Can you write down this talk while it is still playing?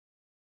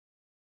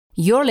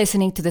You're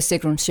listening to The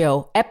Sigrun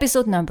Show,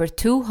 episode number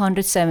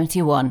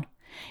 271.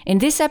 In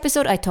this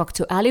episode, I talk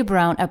to Ali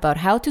Brown about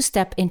how to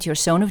step into your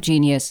zone of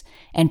genius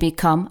and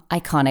become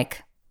iconic.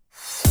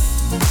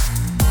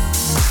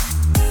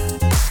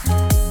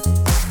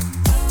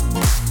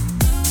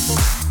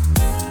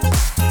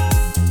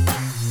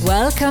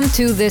 Welcome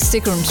to The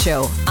Sigrun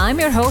Show. I'm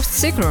your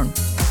host, Sigrun,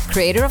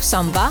 creator of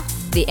Samba,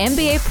 the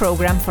MBA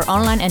program for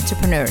online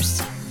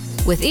entrepreneurs.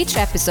 With each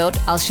episode,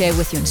 I'll share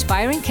with you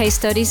inspiring case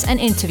studies and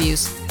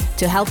interviews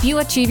to help you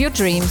achieve your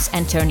dreams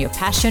and turn your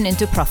passion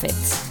into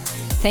profits.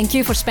 Thank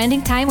you for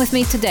spending time with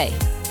me today.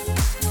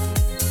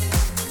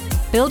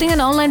 Building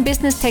an online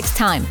business takes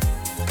time.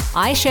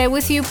 I share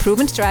with you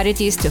proven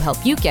strategies to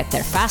help you get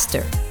there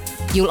faster.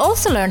 You'll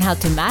also learn how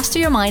to master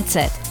your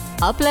mindset,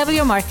 up-level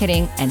your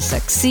marketing, and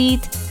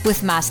succeed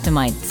with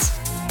masterminds.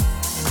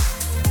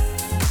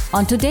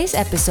 On today's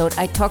episode,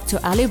 I talked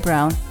to Ali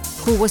Brown,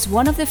 who was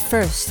one of the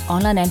first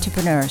online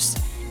entrepreneurs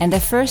and the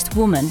first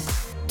woman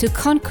to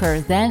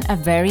conquer then a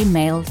very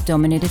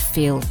male-dominated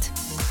field.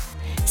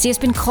 She has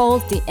been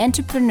called the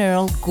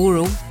entrepreneurial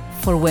guru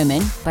for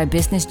women by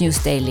Business News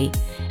Daily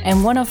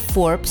and one of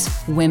Forbes'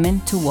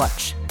 Women to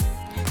Watch.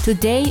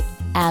 Today,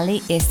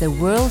 Ali is the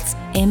world's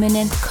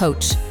eminent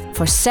coach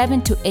for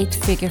 7 to 8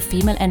 figure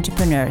female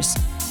entrepreneurs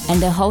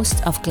and the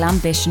host of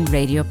Glambition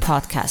Radio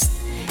podcast.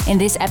 In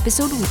this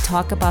episode, we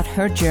talk about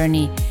her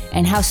journey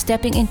and how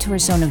stepping into her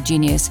zone of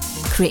genius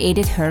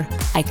created her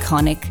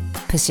iconic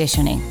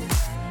positioning.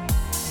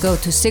 Go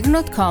to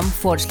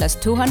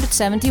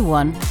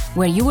sigrun.com/271,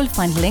 where you will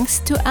find links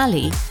to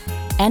Ali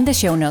and the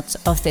show notes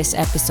of this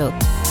episode.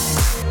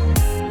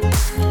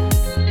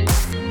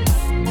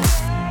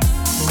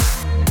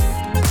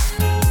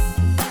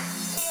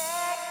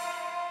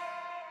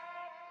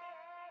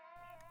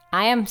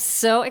 I am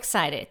so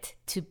excited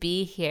to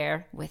be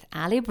here with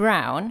Ali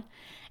Brown.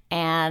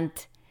 And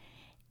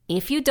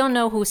if you don't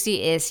know who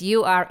she is,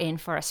 you are in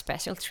for a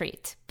special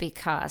treat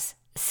because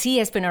she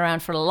has been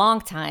around for a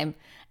long time.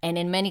 And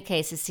in many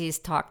cases, she's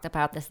talked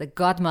about as the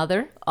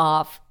godmother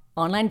of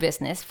online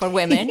business for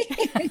women.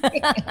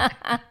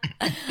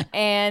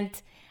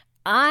 And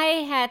I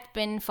had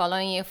been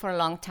following you for a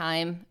long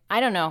time. I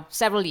don't know,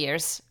 several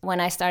years.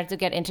 When I started to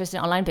get interested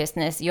in online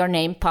business, your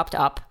name popped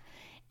up.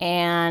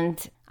 And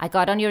I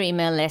got on your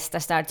email list. I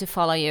started to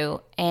follow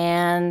you.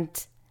 And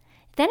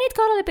then it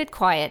got a little bit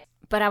quiet.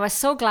 But I was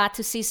so glad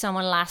to see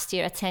someone last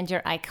year attend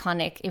your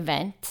iconic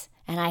event.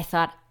 And I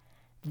thought,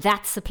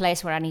 that's the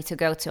place where I need to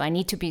go to. I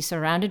need to be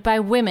surrounded by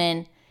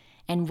women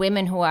and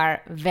women who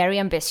are very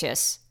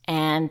ambitious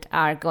and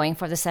are going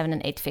for the 7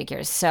 and 8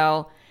 figures.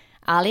 So,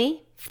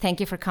 Ali,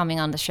 thank you for coming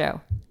on the show.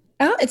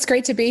 Oh, it's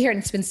great to be here. And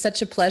it's been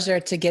such a pleasure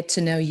to get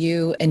to know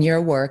you and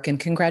your work. And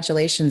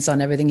congratulations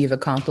on everything you've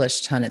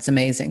accomplished, hon. It's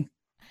amazing.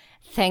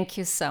 Thank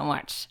you so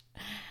much.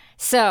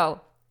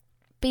 So,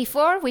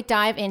 before we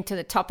dive into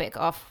the topic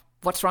of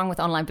what's wrong with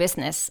online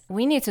business,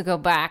 we need to go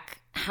back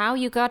how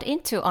you got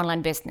into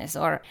online business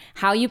or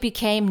how you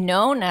became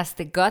known as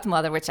the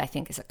godmother, which I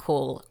think is a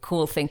cool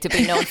thing to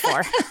be known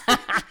for.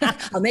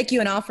 I'll make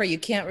you an offer you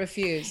can't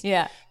refuse.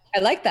 Yeah. I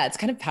like that. It's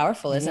kind of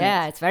powerful, isn't it?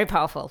 Yeah, it's very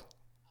powerful.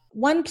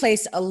 One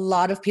place a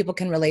lot of people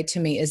can relate to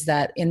me is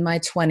that in my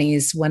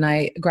 20s, when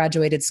I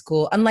graduated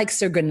school, unlike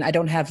Sigrun, I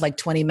don't have like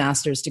 20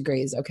 master's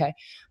degrees, okay?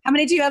 How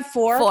many do you have?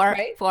 4?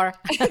 Right? 4.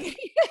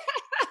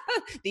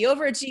 The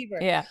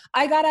overachiever. Yeah.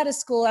 I got out of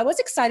school. I was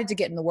excited to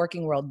get in the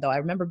working world, though. I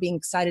remember being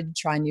excited to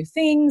try new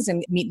things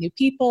and meet new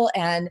people.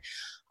 And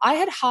I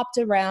had hopped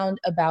around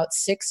about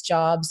 6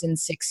 jobs in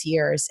 6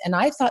 years. And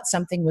I thought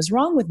something was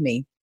wrong with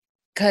me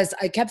because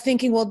I kept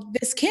thinking, well,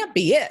 this can't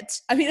be it.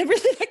 I mean, I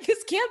really like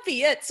this can't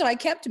be it. So I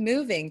kept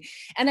moving.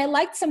 And I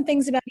liked some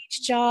things about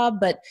each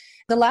job. But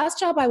the last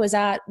job I was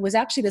at was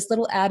actually this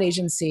little ad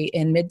agency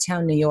in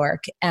Midtown, New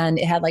York. And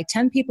it had like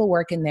 10 people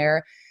working there.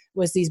 It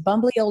was these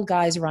bumbly old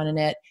guys running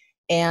it.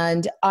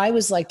 And I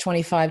was like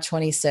 25,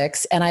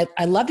 26. And I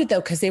loved it though,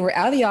 because they were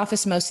out of the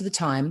office most of the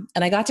time.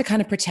 And I got to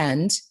kind of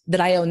pretend that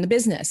I owned the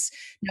business.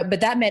 But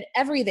that meant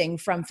everything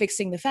from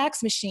fixing the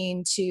fax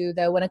machine to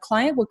when a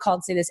client would call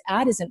and say, this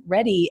ad isn't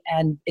ready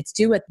and it's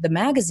due at the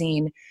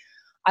magazine,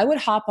 I would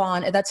hop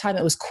on. At that time,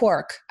 it was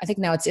Quark. I think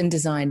now it's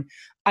InDesign.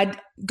 I'd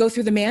go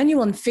through the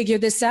manual and figure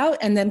this out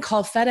and then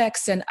call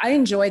FedEx. And I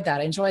enjoyed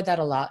that. I enjoyed that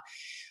a lot.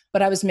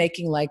 But I was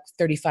making like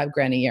 35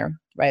 grand a year,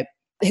 right?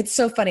 It's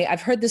so funny.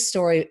 I've heard this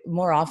story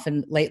more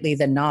often lately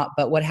than not.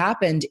 But what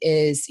happened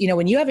is,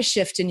 when you have a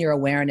shift in your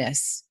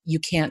awareness, you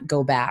can't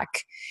go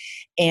back.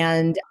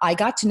 And I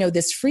got to know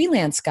this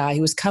freelance guy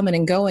who was coming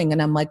and going.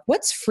 And I'm like,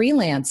 what's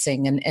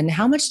freelancing? And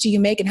how much do you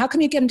make? And how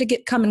come you get him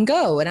to come and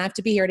go? And I have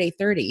to be here at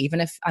 8:30, even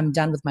if I'm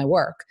done with my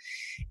work.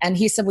 And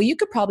he said, well, you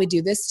could probably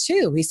do this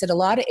too. He said, a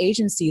lot of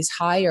agencies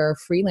hire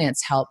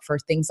freelance help for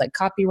things like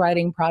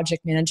copywriting,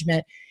 project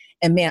management.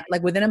 And man,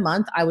 like within a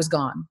month, I was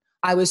gone.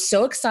 I was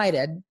so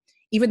excited.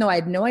 Even though I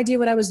had no idea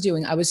what I was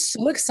doing, I was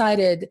so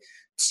excited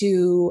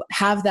to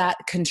have that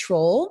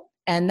control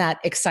and that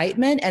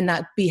excitement and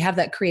have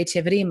that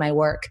creativity in my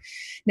work.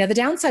 Now, the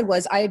downside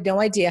was I had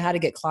no idea how to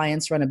get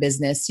clients, run a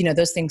business,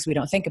 those things we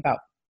don't think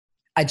about.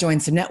 I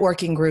joined some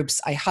networking groups.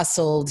 I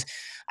hustled.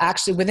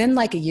 Actually, within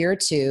like a year or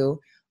two,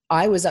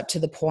 I was up to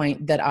the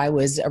point that I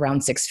was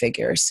around six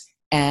figures.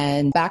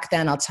 And back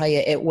then, I'll tell you,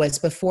 it was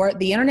before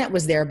the internet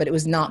was there, but it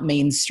was not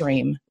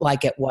mainstream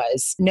like it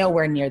was,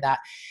 nowhere near that.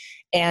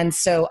 And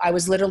so I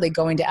was literally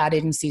going to ad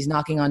agencies,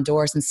 knocking on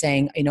doors and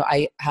saying,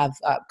 I have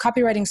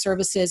copywriting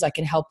services. I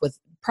can help with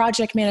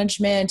project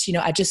management.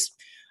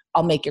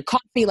 I'll make your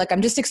coffee. Like,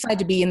 I'm just excited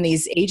to be in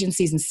these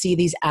agencies and see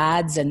these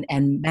ads and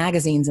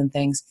magazines and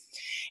things.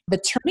 The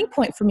turning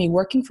point for me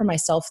working for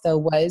myself, though,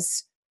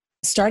 was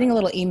starting a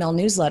little email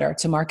newsletter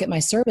to market my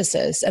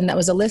services. And that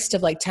was a list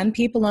of like 10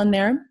 people on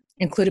there,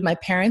 included my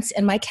parents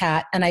and my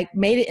cat. And I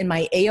made it in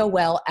my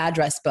AOL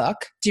address book.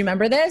 Do you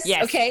remember this?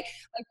 Yes. Okay.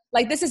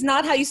 Like this is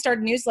not how you start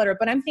a newsletter,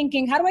 but I'm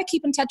thinking, how do I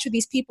keep in touch with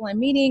these people I'm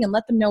meeting and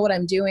let them know what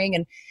I'm doing?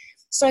 And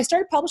so I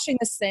started publishing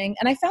this thing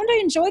and I found I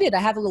enjoyed it. I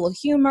have a little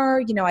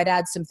humor, I'd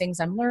add some things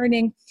I'm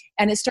learning,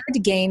 and it started to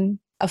gain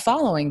a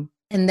following.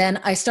 And then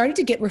I started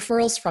to get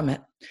referrals from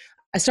it.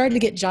 I started to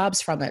get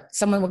jobs from it.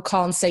 Someone would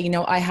call and say,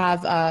 I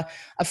have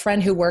a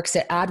friend who works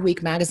at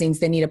Adweek magazines.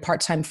 They need a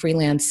part-time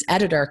freelance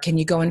editor. Can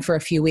you go in for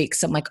a few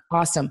weeks? I'm like,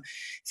 awesome.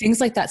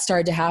 Things like that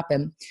started to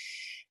happen.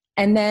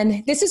 And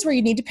then this is where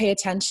you need to pay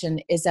attention,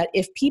 is that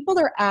if people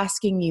are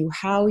asking you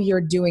how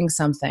you're doing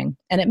something,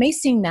 and it may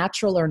seem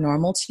natural or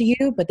normal to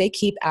you, but they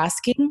keep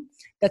asking,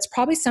 that's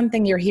probably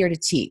something you're here to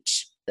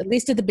teach. At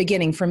least at the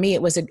beginning, for me,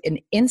 it was an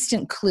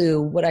instant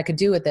clue what I could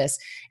do with this.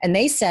 And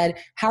they said,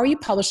 how are you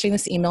publishing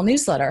this email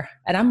newsletter?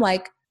 And I'm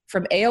like,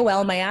 from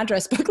AOL, my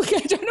address book, like, I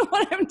don't know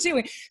what I'm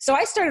doing. So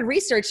I started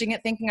researching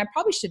it thinking I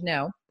probably should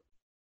know.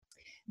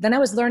 Then I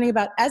was learning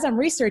about, as I'm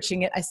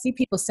researching it, I see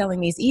people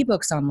selling these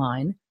ebooks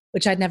online,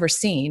 which I'd never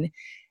seen.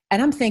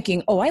 And I'm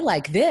thinking, oh, I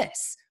like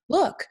this.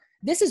 Look,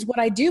 this is what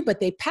I do, but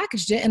they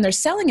packaged it and they're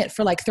selling it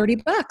for like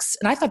 $30.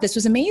 And I thought this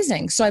was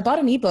amazing. So I bought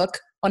an ebook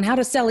on how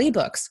to sell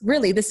ebooks.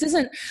 Really, this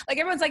isn't like,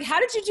 everyone's like, how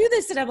did you do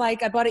this? And I'm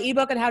like, I bought an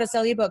ebook on how to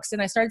sell ebooks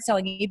and I started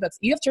selling ebooks.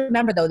 You have to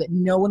remember though, that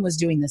no one was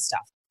doing this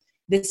stuff.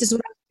 This is what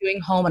I was doing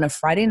home on a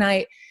Friday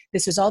night.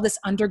 This was all this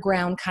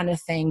underground kind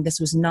of thing. This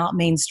was not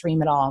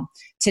mainstream at all.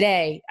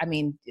 Today,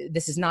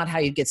 this is not how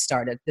you get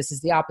started. This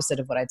is the opposite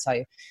of what I tell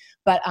you.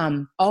 But,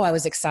 I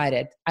was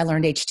excited. I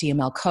learned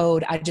HTML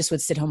code. I just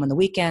would sit home on the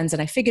weekends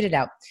and I figured it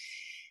out.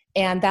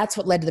 And that's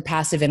what led to the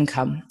passive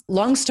income.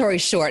 Long story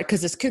short,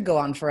 because this could go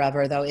on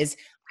forever though, is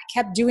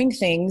I kept doing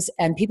things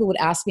and people would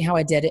ask me how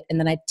I did it and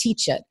then I'd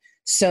teach it.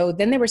 So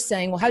then they were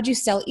saying, well, how'd you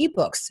sell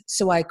ebooks?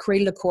 So I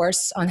created a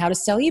course on how to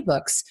sell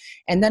ebooks.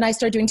 And then I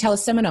started doing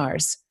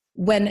teleseminars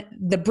when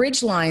the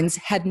bridge lines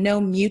had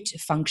no mute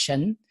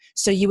function.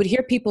 So you would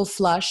hear people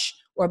flush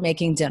or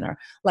making dinner.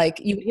 Like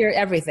you would hear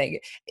everything.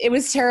 It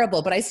was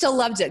terrible, but I still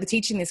loved it,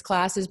 teaching these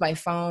classes by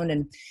phone.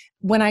 And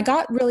when I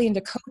got really into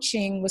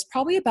coaching was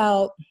probably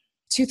about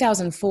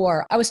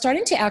 2004, I was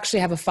starting to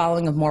actually have a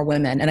following of more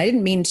women. And I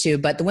didn't mean to,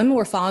 but the women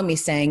were following me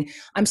saying,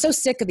 I'm so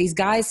sick of these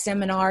guys'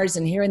 seminars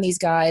and hearing these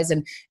guys.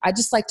 And I'd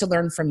just like to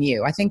learn from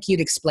you. I think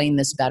you'd explain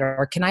this better.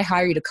 Or can I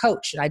hire you to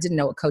coach? And I didn't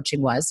know what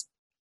coaching was,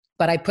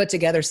 but I put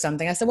together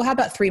something. I said, well, how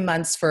about 3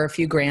 months for a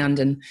few grand?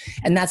 And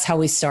that's how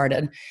we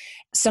started.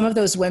 Some of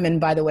those women,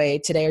 by the way,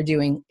 today are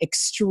doing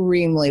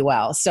extremely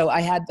well. So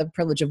I had the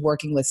privilege of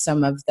working with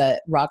some of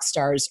the rock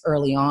stars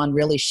early on,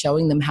 really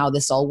showing them how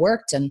this all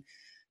worked and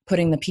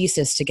putting the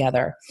pieces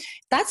together.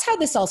 That's how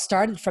this all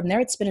started. From there,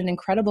 it's been an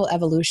incredible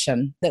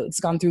evolution that's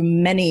gone through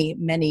many,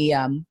 many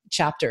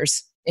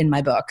chapters in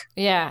my book.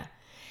 Yeah.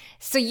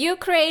 So you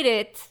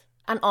created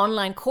an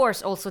online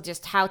course also,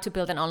 just how to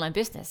build an online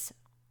business.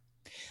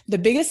 The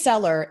biggest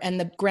seller and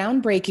the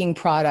groundbreaking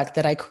product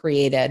that I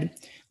created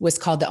was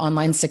called the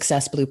Online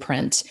Success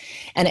Blueprint.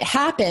 And it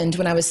happened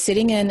when I was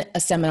sitting in a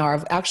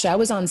seminar. Actually, I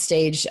was on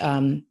stage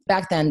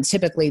back then,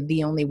 typically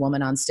the only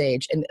woman on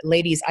stage. And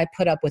ladies, I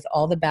put up with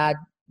all the bad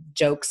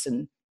jokes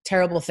and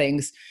terrible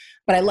things,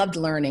 but I loved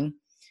learning.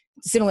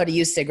 Similar to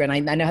you, Sigrun.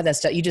 I know how that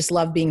stuff, you just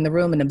love being in the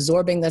room and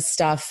absorbing this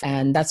stuff.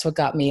 And that's what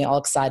got me all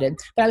excited.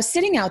 But I was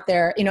sitting out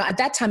there, at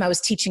that time I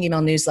was teaching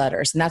email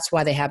newsletters, and that's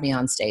why they had me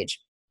on stage.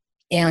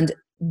 And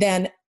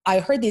then I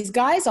heard these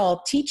guys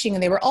all teaching,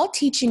 and they were all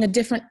teaching a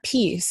different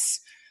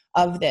piece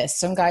of this.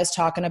 Some guys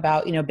talking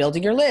about,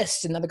 building your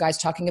list, another guy's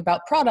talking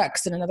about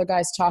products, and another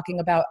guy's talking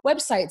about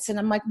websites. And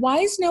I'm like, why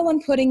is no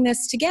one putting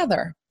this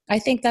together? I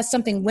think that's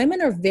something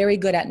women are very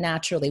good at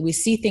naturally. We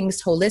see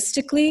things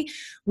holistically.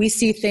 We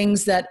see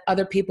things that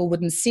other people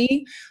wouldn't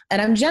see.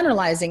 And I'm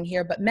generalizing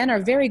here, but men are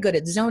very good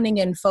at zoning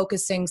in,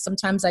 focusing.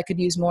 Sometimes I could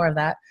use more of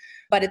that.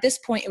 But at this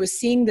point, it was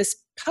seeing this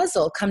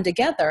puzzle come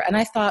together. And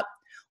I thought,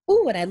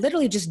 ooh, and I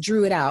literally just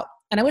drew it out.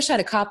 And I wish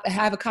I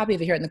have a copy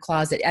of it here in the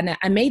closet. And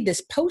I made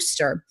this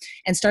poster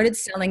and started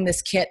selling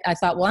this kit. I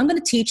thought, well, I'm going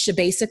to teach the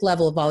basic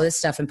level of all this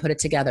stuff and put it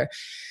together.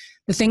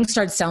 The thing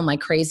started selling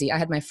like crazy. I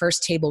had my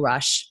first table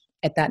rush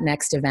at that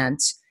next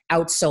event,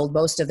 outsold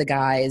most of the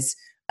guys.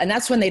 And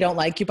that's when they don't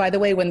like you, by the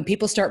way, when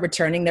people start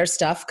returning their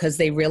stuff because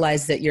they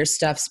realize that your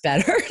stuff's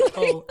better.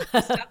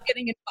 Stop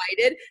getting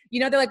invited.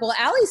 They're like, well,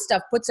 Allie's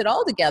stuff puts it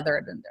all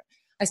together. And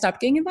I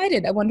stopped getting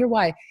invited. I wonder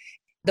why.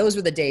 Those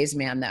were the days,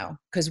 man, though.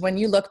 Because when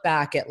you look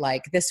back at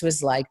this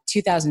was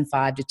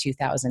 2005 to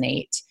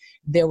 2008,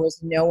 there was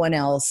no one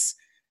else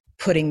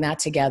putting that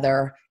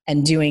together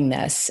and doing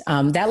this.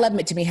 That led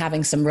me to me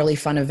having some really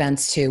fun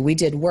events too. We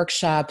did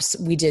workshops.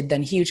 We did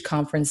then huge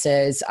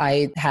conferences.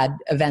 I had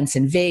events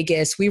in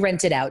Vegas. We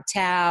rented out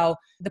Tao,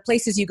 the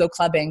places you go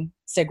clubbing,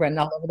 Sigrun,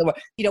 all over the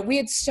world. We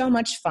had so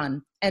much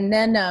fun. And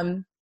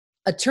then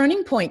a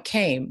turning point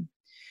came.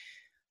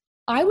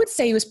 I would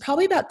say it was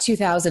probably about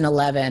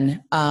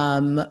 2011.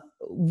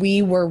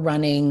 We were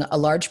running a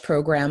large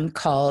program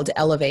called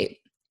Elevate.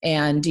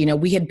 And,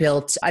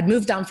 I'd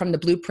moved on from the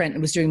blueprint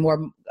and was doing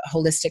more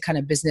holistic kind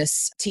of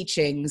business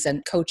teachings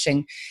and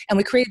coaching. And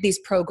we created these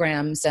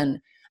programs. And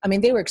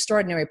they were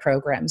extraordinary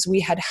programs. We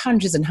had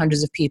hundreds and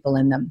hundreds of people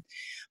in them.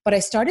 But I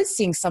started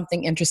seeing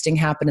something interesting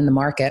happen in the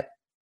market.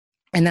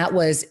 And that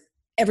was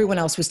everyone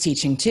else was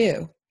teaching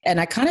too. And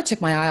I kind of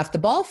took my eye off the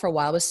ball for a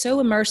while. I was so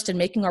immersed in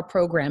making our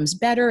programs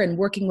better and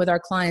working with our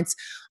clients.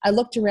 I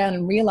looked around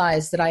and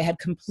realized that I had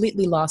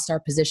completely lost our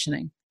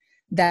positioning,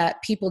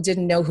 that people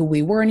didn't know who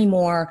we were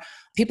anymore.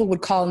 People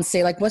would call and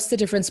say, what's the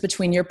difference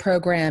between your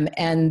program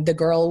and the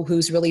girl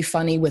who's really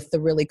funny with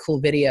the really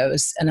cool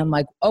videos? And I'm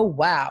like, oh,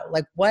 wow.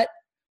 What?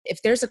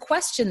 If there's a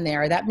question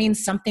there, that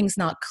means something's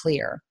not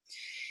clear.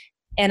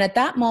 And at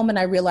that moment,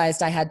 I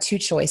realized I had two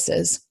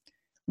choices.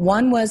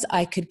 One was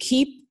I could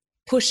keep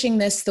pushing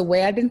this the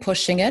way I'd been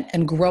pushing it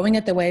and growing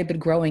it the way I'd been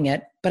growing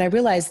it. But I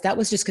realized that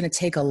was just going to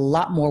take a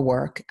lot more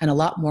work and a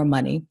lot more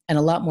money and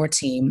a lot more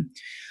team.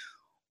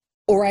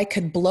 Or I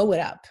could blow it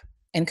up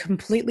and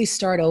completely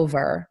start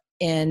over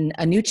in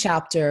a new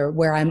chapter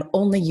where I'm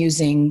only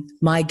using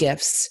my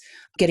gifts,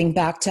 getting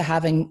back to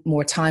having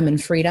more time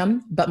and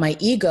freedom. But my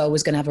ego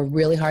was going to have a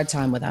really hard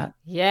time with that.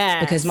 Yeah.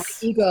 Because my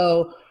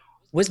ego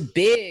was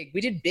big. We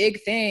did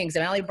big things.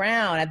 And Ali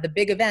Brown had the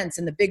big events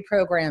and the big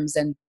programs.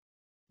 And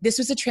this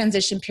was a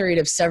transition period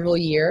of several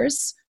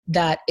years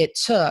that it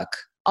took.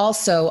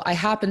 Also, I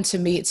happened to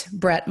meet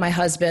Brett, my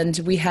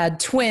husband. We had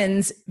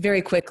twins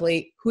very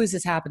quickly. Who has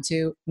this happened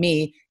to?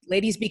 Me.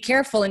 Ladies, be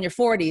careful in your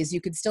 40s. You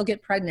could still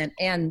get pregnant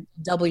and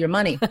double your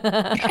money.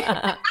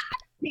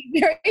 Be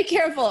very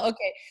careful.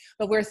 Okay.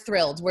 But we're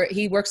thrilled.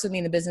 He works with me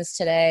in the business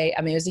today.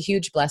 It was a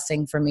huge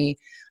blessing for me.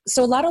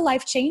 So a lot of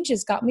life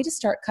changes got me to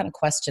start kind of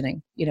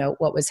questioning,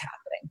 what was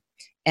happening.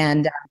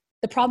 And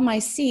the problem I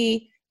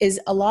see is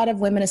a lot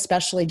of women,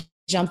 especially,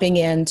 jumping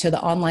into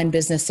the online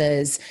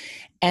businesses,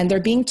 and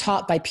they're being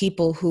taught by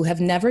people who have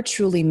never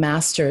truly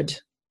mastered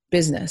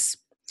business.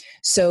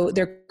 So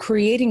they're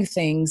creating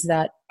things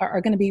that are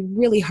going to be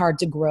really hard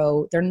to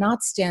grow. They're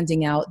not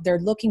standing out. They're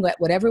looking at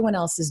what everyone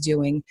else is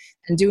doing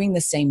and doing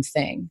the same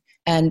thing.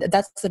 And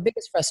that's the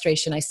biggest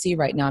frustration I see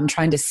right now. I'm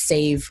trying to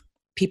save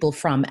people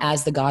from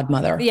as the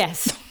godmother.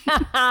 Yes.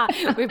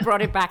 We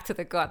brought it back to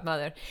the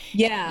godmother.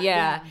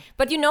 Yeah.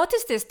 But you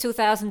noticed this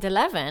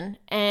 2011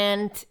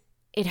 and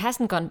it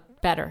hasn't gone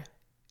better.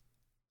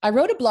 I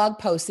wrote a blog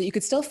post that you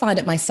could still find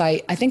at my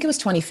site. I think it was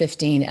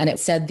 2015. And it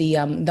said the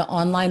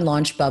online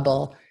launch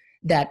bubble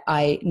that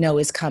I know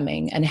is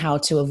coming and how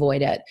to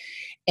avoid it.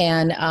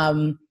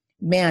 And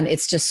man,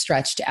 it's just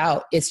stretched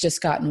out. It's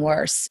just gotten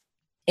worse.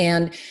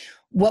 And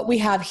what we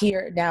have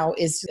here now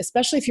is,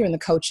 especially if you're in the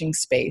coaching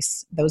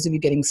space, those of you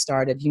getting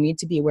started, you need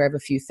to be aware of a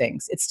few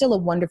things. It's still a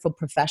wonderful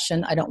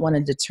profession. I don't want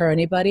to deter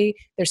anybody.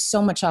 There's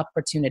so much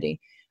opportunity,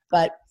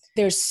 but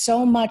there's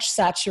so much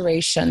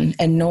saturation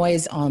and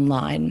noise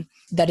online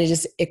that it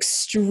is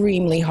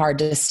extremely hard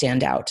to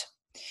stand out.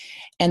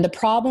 And the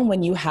problem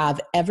when you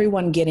have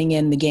everyone getting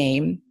in the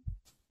game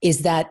is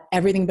that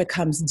everything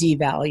becomes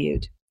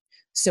devalued.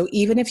 So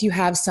even if you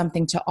have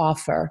something to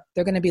offer,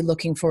 they're going to be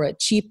looking for it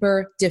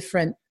cheaper,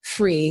 different,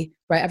 free,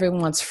 right?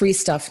 Everyone wants free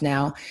stuff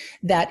now,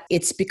 that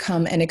it's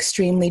become an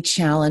extremely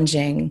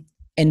challenging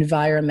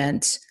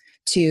environment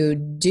to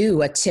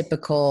do a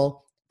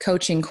typical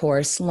coaching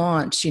course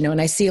launch,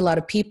 and I see a lot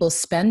of people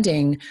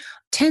spending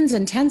tens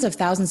and tens of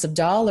thousands of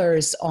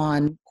dollars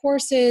on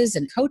courses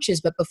and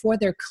coaches, but before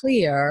they're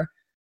clear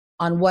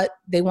on what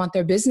they want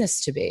their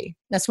business to be.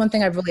 That's one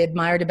thing I've really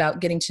admired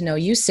about getting to know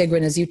you,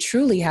 Sigrun, is you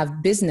truly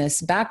have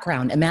business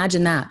background.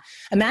 Imagine that.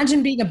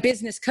 Imagine being a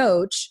business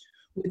coach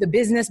with a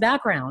business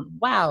background.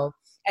 Wow.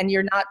 And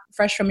you're not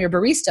fresh from your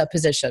barista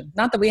position.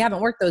 Not that we haven't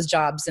worked those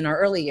jobs in our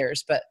early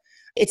years, but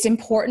it's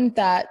important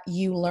that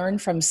you learn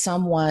from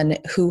someone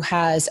who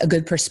has a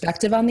good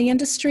perspective on the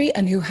industry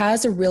and who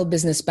has a real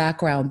business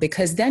background,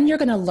 because then you're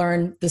going to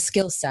learn the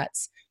skill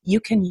sets you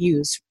can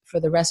use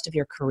for the rest of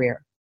your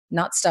career,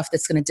 not stuff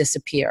that's going to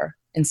disappear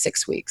in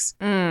 6 weeks.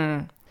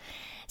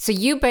 So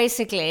you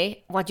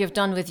basically, what you've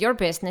done with your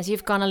business,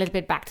 you've gone a little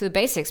bit back to the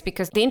basics,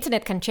 because the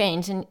internet can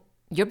change and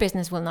your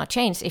business will not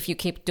change if you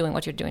keep doing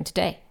what you're doing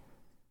today.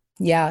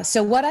 Yeah.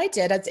 So what I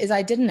did is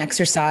I did an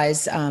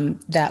exercise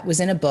that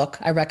was in a book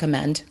I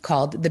recommend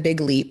called The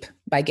Big Leap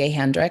by Gay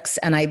Hendricks.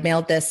 And I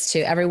mailed this to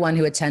everyone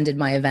who attended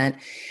my event.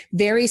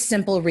 Very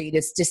simple read.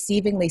 It's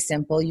deceivingly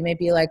simple. You may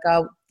be like,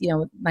 oh,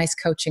 nice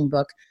coaching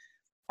book.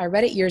 I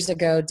read it years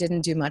ago,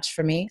 didn't do much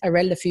for me. I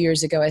read it a few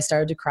years ago. I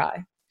started to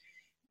cry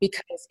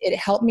because it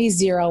helped me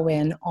zero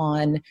in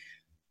on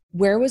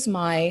where was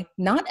my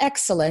not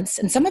excellence.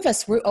 And some of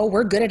us,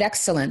 we're good at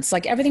excellence.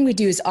 Like everything we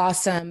do is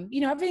awesome.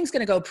 Everything's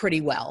going to go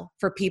pretty well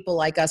for people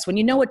like us when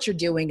you know what you're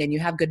doing and you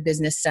have good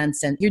business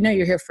sense and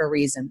you're here for a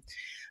reason.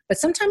 But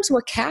sometimes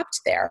we're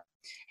capped there.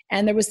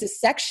 And there was this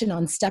section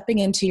on stepping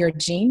into your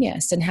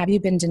genius and have you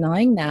been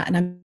denying that?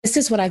 And this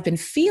is what I've been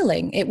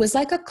feeling. It was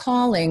like a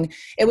calling.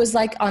 It was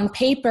like on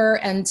paper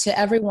and to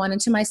everyone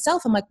and to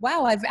myself, I'm like,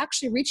 wow, I've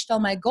actually reached all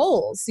my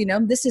goals.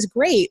 This is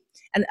great.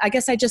 And I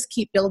guess I just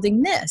keep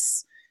building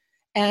this.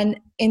 And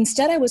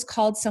instead I was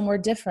called somewhere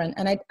different.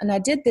 And I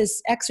did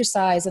this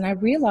exercise and I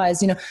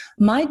realized,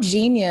 my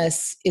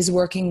genius is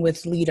working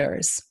with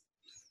leaders.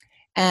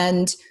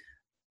 And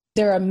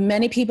there are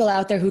many people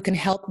out there who can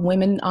help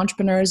women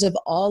entrepreneurs of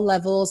all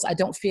levels. I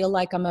don't feel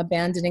like I'm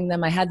abandoning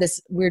them. I had this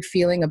weird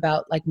feeling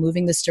about like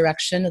moving this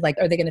direction. Like,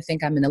 are they going to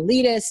think I'm an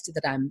elitist,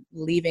 that I'm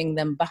leaving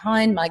them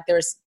behind? Like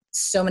there's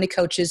so many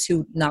coaches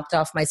who knocked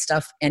off my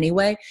stuff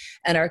anyway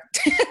and are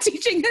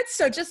teaching it.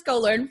 So just go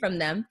learn from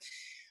them.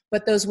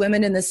 But those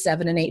women in the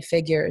 7 and 8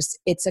 figures,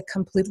 it's a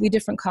completely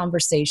different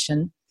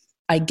conversation.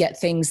 I get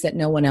things that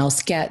no one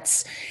else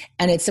gets.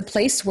 And it's a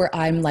place where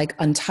I'm like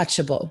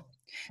untouchable.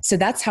 So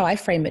that's how I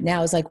frame it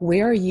now is like,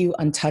 where are you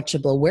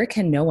untouchable? Where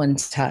can no one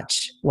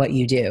touch what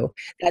you do?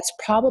 That's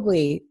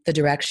probably the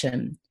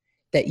direction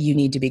that you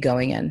need to be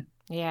going in.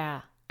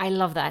 Yeah, I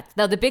love that.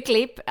 Now, The Big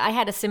Leap, I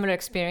had a similar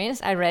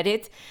experience. I read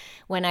it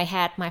when I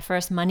had my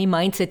first money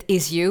mindset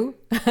is you.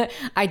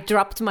 I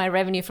dropped my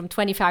revenue from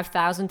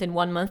 $25,000 in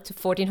 1 month to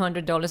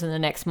 $1,400 in the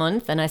next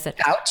month. And I said,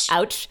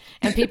 ouch.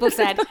 And people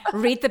said,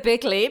 read The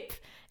Big Leap.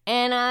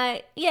 And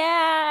I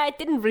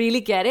didn't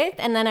really get it.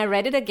 And then I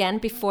read it again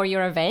before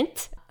your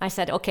event. I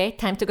said, okay,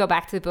 time to go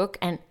back to the book.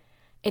 And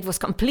it was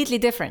completely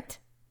different.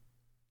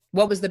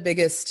 What was the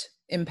biggest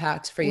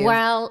impact for you?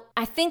 Well,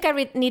 I think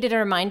I needed a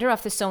reminder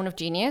of the zone of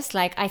genius.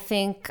 Like, I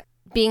think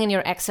being in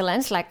your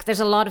excellence, like there's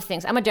a lot of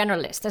things. I'm a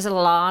generalist. There's a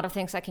lot of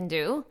things I can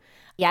do.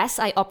 Yes,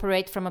 I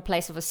operate from a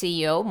place of a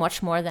CEO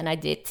much more than I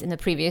did in the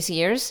previous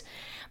years.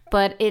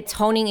 But it's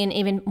honing in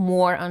even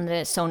more on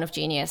the zone of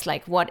genius.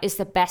 Like, what is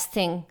the best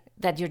thing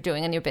that you're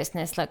doing in your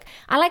business? Look,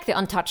 I like the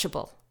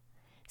untouchable.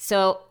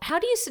 So how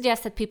do you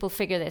suggest that people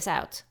figure this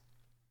out?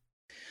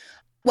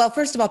 Well,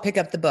 first of all, pick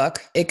up the book.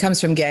 It comes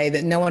from Gay,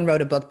 that no one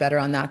wrote a book better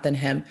on that than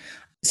him.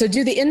 So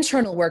do the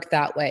internal work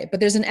that way. But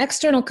there's an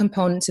external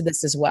component to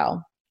this as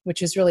well,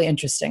 which is really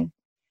interesting.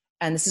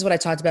 And this is what I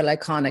talked about at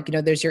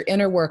Iconic. There's your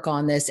inner work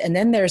on this. And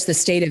then there's the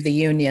state of the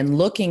union,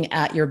 looking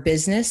at your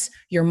business,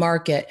 your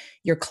market,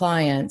 your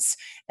clients,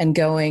 and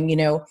going,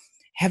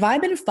 have I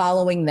been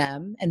following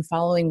them and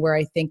following where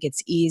I think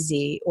it's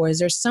easy? Or is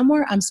there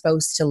somewhere I'm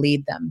supposed to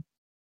lead them?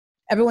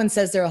 Everyone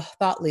says they're a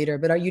thought leader,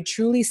 but are you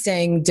truly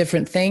saying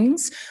different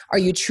things? Are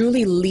you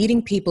truly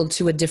leading people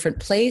to a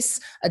different place,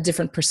 a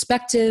different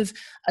perspective,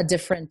 a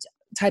different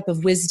type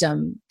of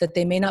wisdom that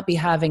they may not be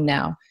having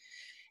now?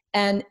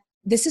 And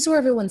this is where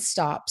everyone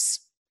stops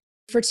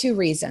for 2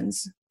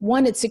 reasons.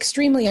 One, it's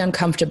extremely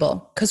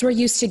uncomfortable because we're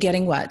used to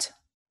getting what?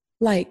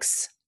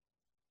 Likes.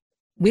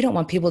 We don't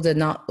want people to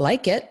not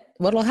like it.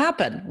 What will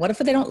happen? What if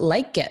they don't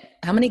like it?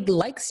 How many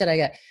likes did I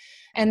get?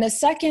 And the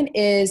second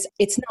is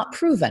it's not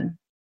proven.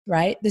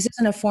 Right? This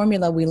isn't a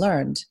formula we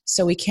learned.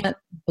 So we can't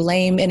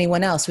blame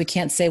anyone else. We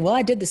can't say, well,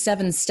 I did the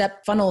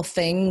 7-step funnel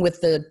thing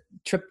with the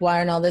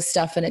tripwire and all this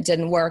stuff and it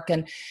didn't work.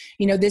 And,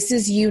 this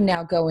is you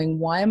now going,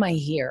 why am I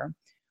here?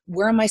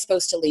 Where am I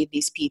supposed to lead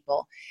these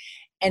people?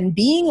 And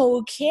being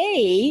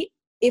okay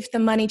if the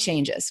money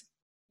changes.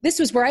 This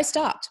was where I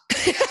stopped,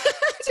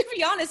 to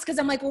be honest, because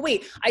I'm like, well,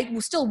 wait, I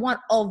still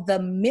want all the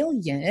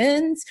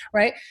millions,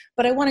 right?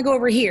 But I want to go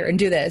over here and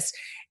do this.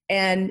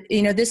 And,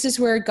 this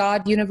is where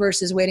God,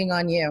 universe is waiting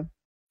on you.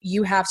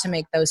 You have to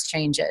make those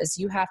changes.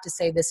 You have to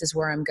say, this is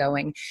where I'm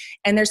going.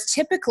 And there's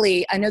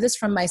typically, I know this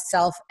from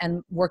myself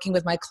and working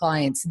with my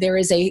clients, there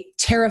is a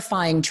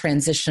terrifying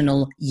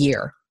transitional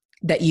year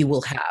that you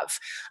will have.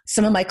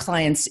 Some of my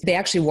clients, they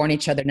actually warn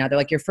each other now. They're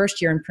like, your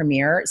first year in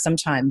Premier,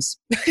 sometimes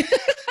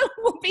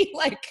will be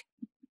like,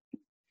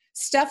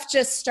 stuff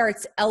just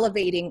starts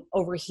elevating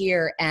over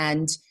here.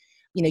 And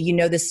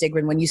the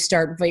Sigrid, when you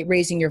start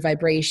raising your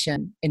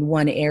vibration in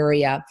one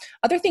area,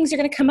 other things are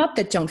going to come up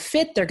that don't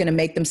fit. They're going to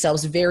make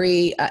themselves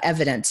very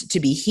evident to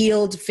be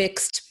healed,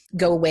 fixed,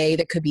 go away.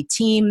 That could be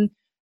team,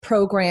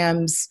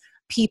 programs,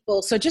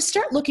 people. So just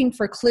start looking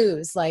for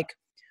clues like,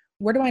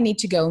 where do I need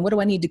to go and what do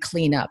I need to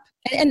clean up?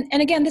 And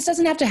again, this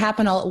doesn't have to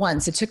happen all at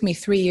once. It took me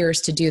 3 years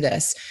to do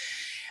this.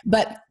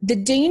 But the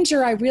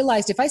danger, I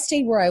realized if I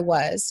stayed where I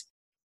was,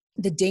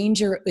 the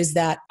danger is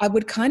that I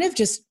would kind of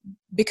just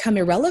become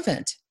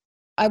irrelevant.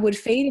 I would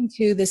fade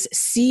into this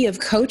sea of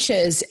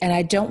coaches, and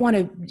I don't want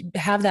to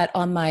have that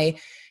on my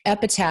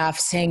epitaph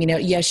saying,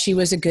 yes, she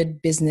was a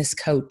good business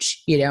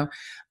coach.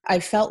 I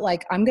felt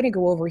like I'm going to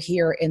go over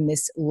here in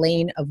this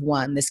lane of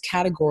one, this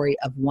category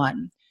of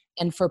one.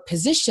 And for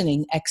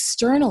positioning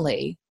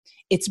externally,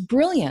 it's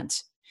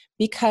brilliant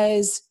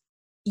because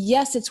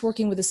yes, it's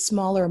working with a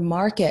smaller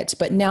market,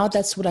 but now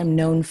that's what I'm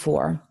known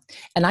for.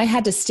 And I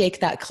had to stake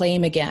that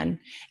claim again.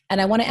 And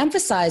I want to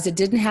emphasize it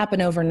didn't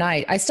happen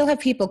overnight. I still have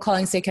people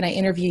calling, say, can I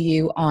interview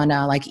you on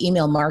like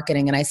email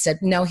marketing? And I said,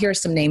 no, here are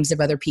some names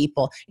of other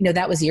people.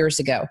 That was years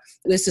ago.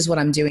 This is what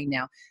I'm doing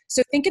now.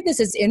 So think of this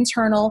as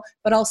internal,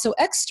 but also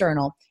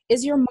external.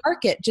 Is your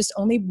market just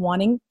only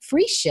wanting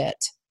free shit?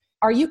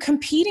 Are you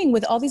competing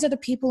with all these other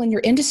people in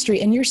your industry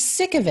and you're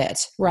sick of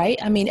it, right?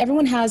 I mean,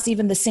 everyone has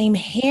even the same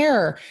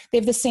hair. They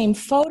have the same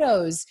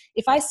photos.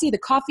 If I see the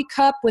coffee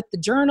cup with the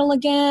journal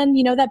again,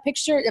 that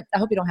picture, I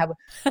hope you don't have one.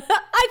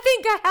 I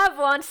think I have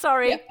one,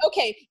 sorry. Yeah,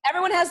 okay,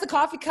 everyone has the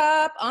coffee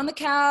cup on the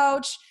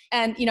couch.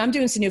 And, I'm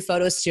doing some new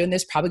photos too, and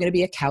there's probably going to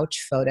be a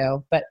couch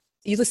photo, but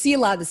you'll see a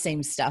lot of the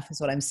same stuff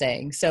is what I'm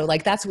saying. So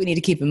that's what we need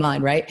to keep in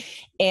mind, right?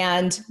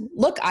 And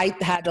look, I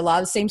had a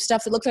lot of the same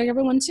stuff that looked like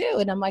everyone too.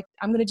 And I'm like,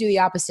 I'm going to do the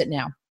opposite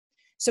now.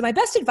 So my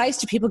best advice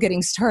to people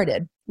getting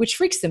started, which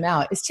freaks them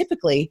out, is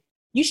typically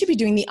you should be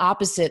doing the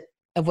opposite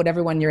of what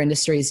everyone in your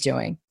industry is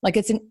doing. Like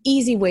it's an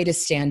easy way to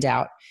stand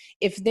out.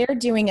 If they're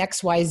doing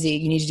XYZ,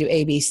 you need to do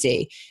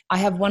ABC. I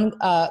have one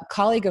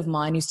colleague of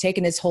mine who's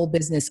taken his whole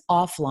business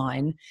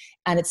offline.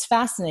 And it's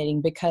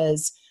fascinating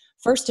because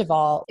first of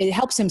all, it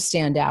helps him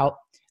stand out.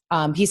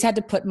 He's had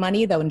to put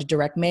money, though, into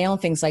direct mail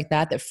and things like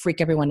that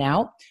freak everyone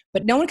out.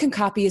 But no one can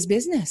copy his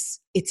business.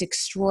 It's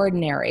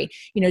extraordinary.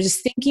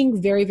 Just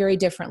thinking very, very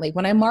differently.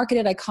 When I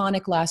marketed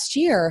Iconic last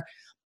year,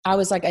 I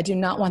was like, I do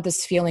not want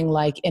this feeling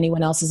like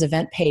anyone else's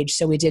event page.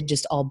 So we did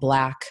just all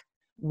black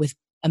with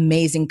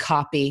amazing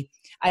copy.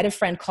 I had a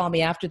friend call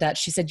me after that.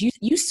 She said,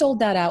 you sold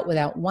that out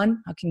without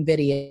one fucking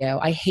video.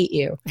 I hate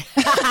you.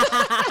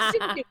 I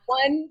didn't do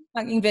one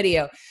fucking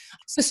video.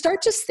 So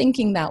start just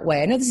thinking that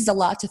way. I know this is a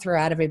lot to throw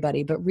at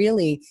everybody, but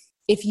really,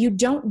 if you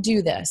don't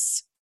do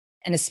this,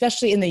 and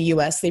especially in the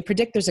US, they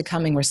predict there's a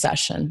coming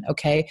recession,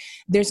 okay?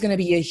 There's going to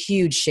be a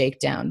huge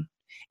shakedown.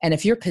 And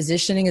if your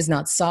positioning is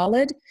not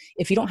solid,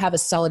 if you don't have a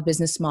solid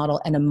business model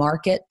and a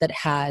market that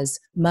has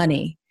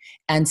money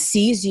and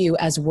sees you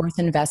as worth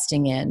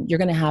investing in, you're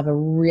going to have a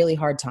really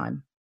hard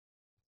time.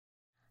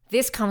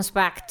 This comes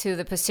back to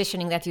the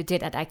positioning that you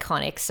did at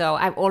Iconic. So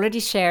I've already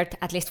shared,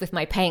 at least with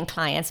my paying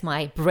clients,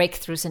 my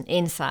breakthroughs and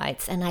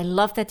insights. And I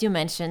love that you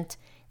mentioned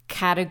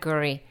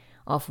category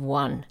of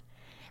one.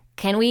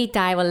 Can we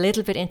dive a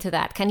little bit into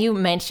that? Can you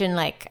mention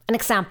like an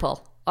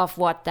example of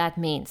what that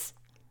means?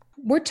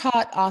 We're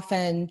taught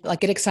often,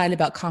 get excited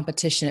about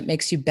competition. It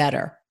makes you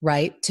better,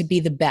 right? To be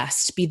the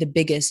best, be the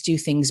biggest, do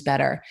things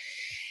better.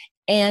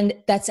 And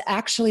that's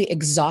actually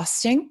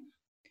exhausting.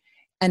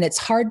 And it's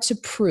hard to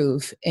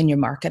prove in your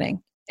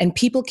marketing. And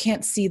people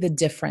can't see the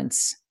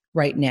difference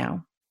right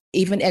now.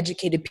 Even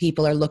educated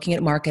people are looking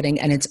at marketing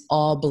and it's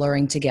all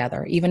blurring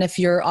together. Even if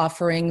you're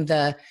offering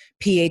the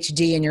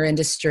PhD in your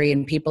industry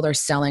and people are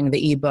selling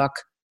the ebook,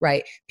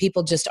 right?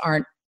 People just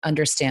aren't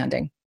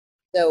understanding.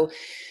 So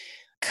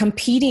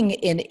competing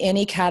in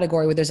any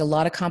category where there's a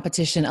lot of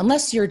competition,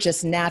 unless you're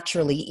just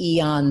naturally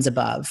eons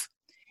above,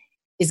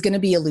 is going to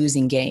be a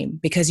losing game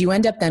because you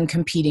end up then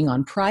competing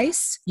on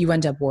price. You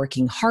end up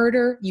working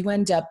harder. You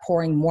end up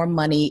pouring more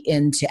money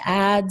into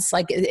ads.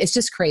 It's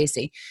just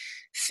crazy.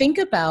 Think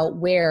about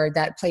where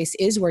that place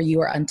is where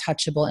you are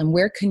untouchable and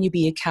where can you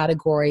be a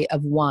category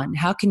of one?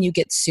 How can you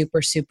get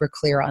super, super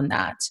clear on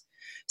that?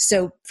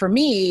 So for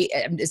me,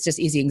 it's just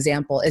easy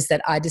example is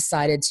that I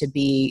decided to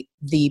be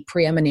the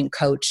preeminent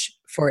coach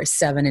for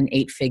 7- and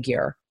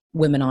 8-figure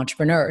women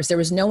entrepreneurs. There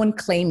was no one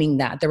claiming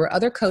that. There were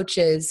other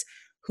coaches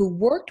who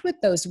worked with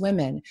those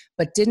women,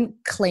 but didn't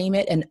claim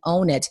it and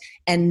own it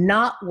and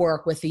not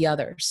work with the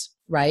others,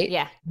 right?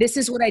 Yeah. This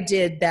is what I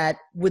did that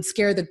would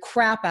scare the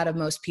crap out of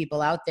most people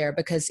out there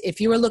because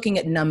if you were looking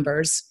at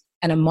numbers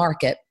and a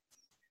market,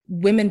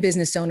 women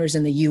business owners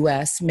in the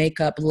US make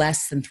up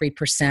less than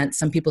 3%.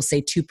 Some people say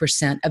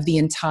 2% of the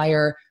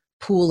entire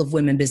pool of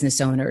women business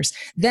owners.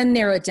 Then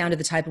narrow it down to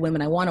the type of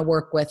women I want to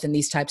work with in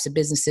these types of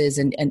businesses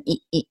and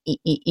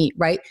eat,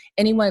 right?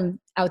 Anyone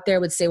out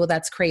there would say, well,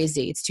 that's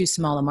crazy. It's too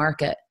small a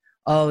market.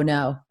 Oh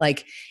no,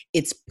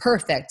 it's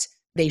perfect.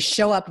 They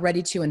show up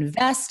ready to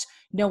invest.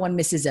 No one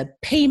misses a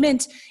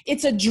payment.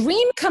 It's a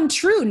dream come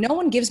true. No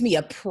one gives me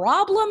a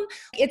problem.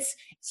 It's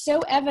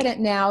so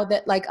evident now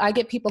that I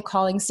get people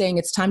calling saying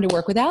it's time to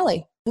work with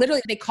Allie.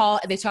 Literally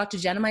they talk to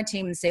Jen and my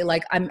team and say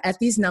I'm at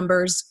these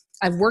numbers.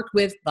 I've worked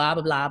with blah,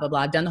 blah, blah, blah, blah.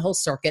 I've done the whole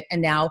circuit.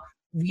 And now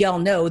we all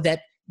know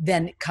that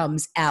then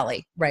comes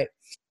Allie, right?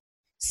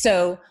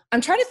 So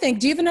I'm trying to think,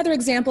 do you have another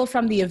example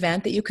from the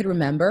event that you could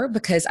remember?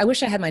 Because I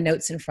wish I had my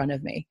notes in front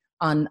of me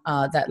on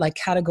that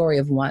category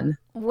of one.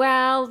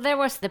 Well, there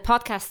was the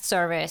podcast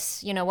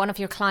service. One of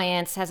your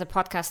clients has a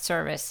podcast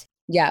service.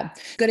 Yeah,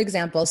 good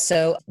example.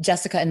 So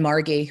Jessica and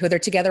Margie, who they're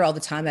together all the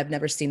time. I've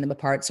never seen them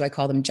apart, so I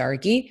call them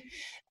Jargy.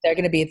 They're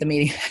going to be at the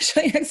meeting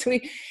actually next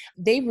week.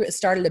 They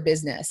started a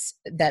business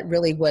that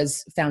really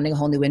was founding a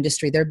whole new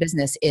industry. Their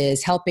business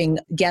is helping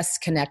guests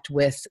connect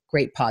with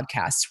great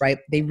podcasts, right?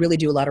 They really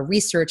do a lot of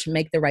research and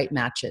make the right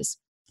matches.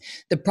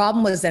 The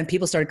problem was then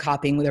people started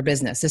copying their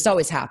business. This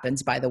always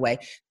happens, by the way.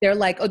 They're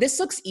like, oh, this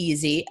looks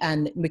easy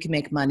and we can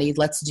make money.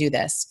 Let's do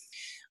this.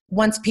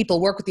 once people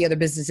work with the other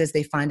businesses,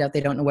 they find out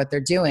they don't know what they're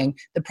doing.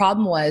 The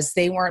problem was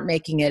they weren't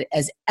making it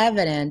as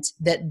evident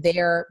that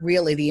they're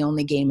really the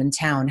only game in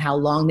town, how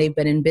long they've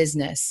been in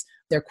business,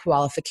 their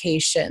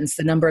qualifications,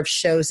 the number of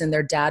shows in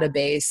their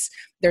database,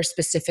 their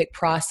specific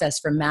process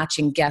for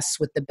matching guests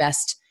with the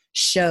best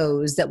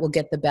shows that will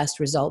get the best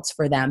results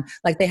for them.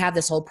 Like they have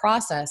this whole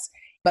process,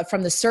 but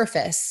from the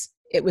surface,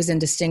 it was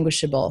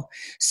indistinguishable.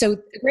 So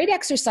a great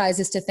exercise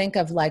is to think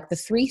of like the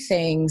 3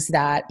 things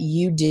that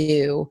you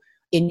do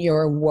in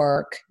your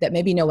work that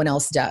maybe no one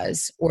else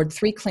does, or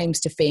 3 claims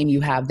to fame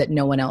you have that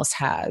no one else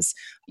has.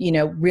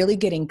 Really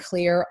getting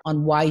clear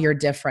on why you're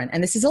different.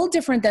 And this is a little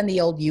different than the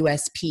old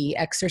USP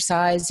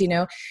exercise.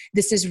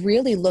 This is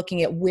really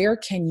looking at where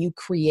can you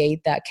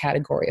create that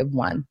category of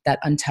one, that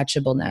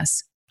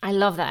untouchableness. I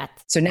love that.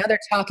 So now they're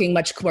talking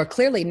much more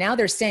clearly. Now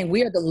they're saying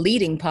we are the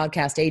leading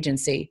podcast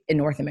agency in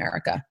North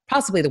America,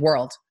 possibly the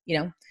world,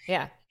 Yeah.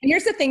 And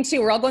here's the thing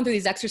too, we're all going through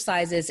these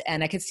exercises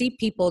and I could see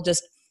people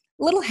just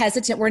a little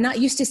hesitant. We're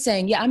not used to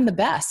saying, yeah, I'm the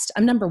best.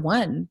 I'm number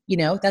one.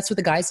 That's what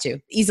the guys do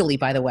easily,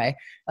 by the way.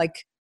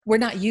 Like we're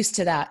not used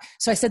to that.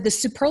 So I said, the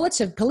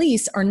superlative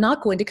police are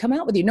not going to come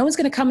out with you. No one's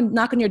going to come and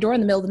knock on your door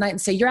in the middle of the night and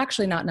say, you're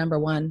actually not number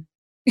one.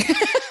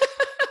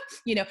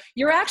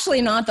 You're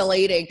actually not the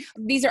leading.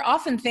 These are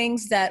often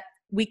things that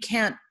we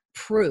can't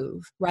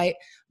prove, right?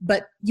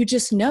 But you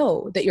just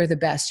know that you're the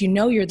best.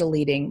 You're the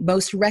leading,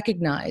 most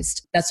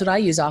recognized. That's what I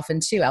use often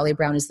too. Ali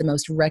Brown is the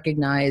most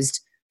recognized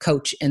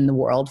coach in the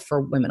world for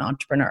women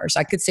entrepreneurs.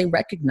 I could say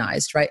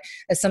recognized, right?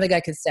 That's something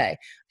I could say.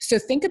 So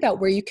think about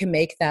where you can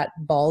make that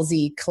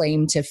ballsy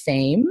claim to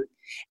fame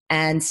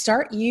and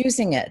start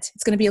using it.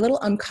 It's going to be a little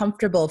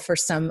uncomfortable for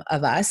some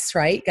of us,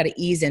 right? Got to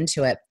ease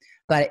into it.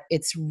 But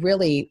it's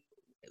really,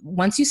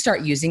 once you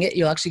start using it,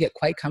 you'll actually get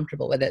quite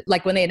comfortable with it.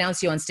 Like when they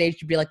announce you on stage,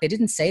 you'd be like, they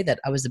didn't say that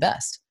I was the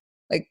best.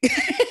 Like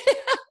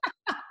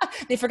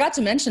they forgot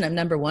to mention I'm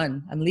number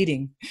one, I'm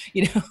leading,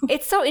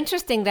 It's so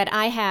interesting that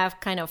I have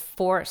kind of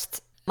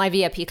forced my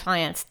VIP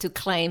clients to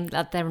claim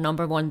that they're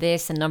number one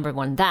this and number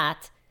one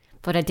that,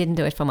 but I didn't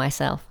do it for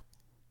myself.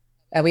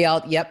 We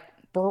all, yep.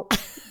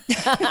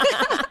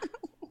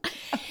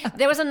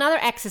 There was another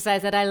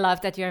exercise that I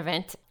loved at your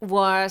event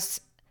was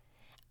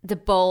the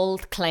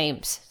bold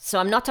claims. So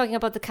I'm not talking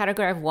about the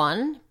category of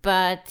one,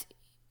 but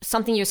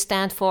something you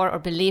stand for or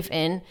believe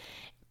in.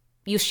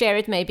 You share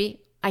it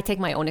maybe. I take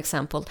my own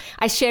example.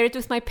 I share it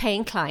with my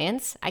paying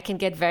clients. I can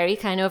get very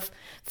kind of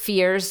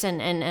fierce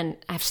and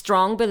I have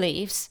strong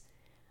beliefs.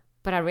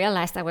 But I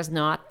realized I was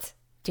not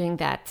doing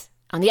that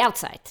on the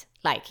outside,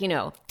 like,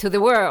 to the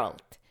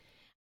world.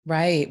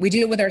 Right. We do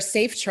it with our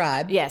safe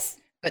tribe. Yes.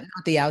 But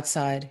not the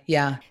outside.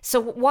 Yeah. So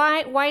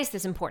why is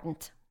this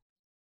important?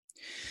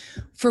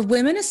 For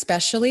women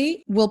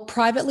especially, we'll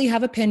privately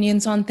have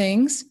opinions on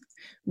things.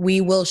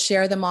 We will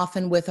share them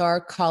often with our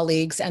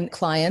colleagues and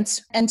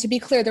clients. And to be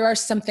clear, there are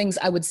some things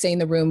I would say in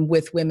the room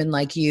with women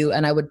like you,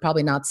 and I would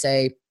probably not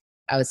say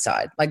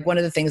outside. Like one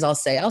of the things I'll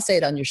say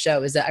it on your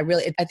show is that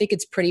I think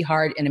it's pretty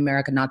hard in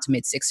America not to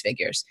make 6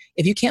 figures.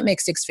 If you can't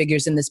make 6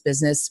 figures in this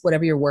business,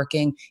 whatever you're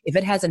working, if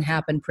it hasn't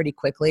happened pretty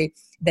quickly,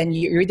 then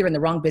you're either in the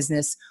wrong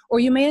business or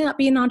you may not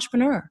be an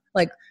entrepreneur.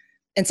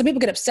 And some people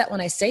get upset when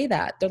I say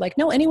that. They're like,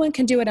 no, anyone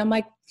can do it. I'm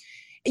like,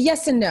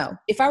 yes and no.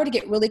 If I were to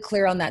get really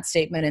clear on that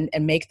statement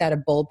and make that a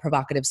bold,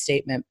 provocative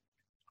statement,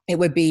 it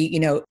would be,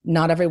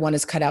 not everyone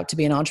is cut out to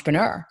be an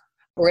entrepreneur.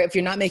 Or if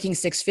you're not making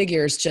 6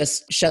 figures,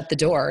 just shut the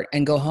door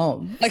and go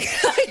home.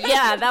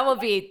 Yeah, that will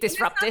be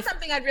disruptive. It's not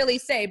something I'd really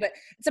say, but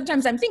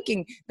sometimes I'm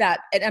thinking that,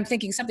 and I'm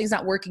thinking something's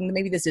not working.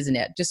 Maybe this isn't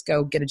it. Just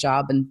go get a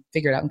job and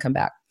figure it out and come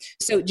back.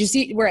 So do you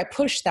see where I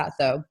push that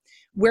though?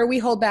 Where we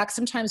hold back,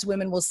 sometimes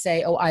women will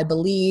say, oh, I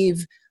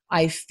believe,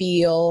 I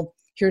feel,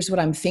 here's what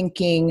I'm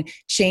thinking.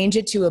 Change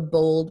it to a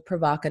bold,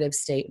 provocative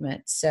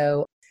statement.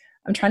 So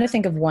I'm trying to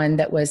think of one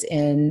that was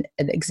in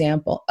an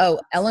example. Oh,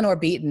 Eleanor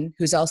Beaton,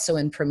 who's also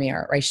in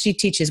Premier, right? She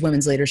teaches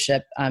women's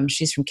leadership.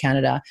 She's from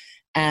Canada.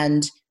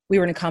 And we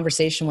were in a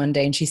conversation one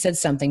day and she said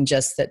something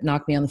just that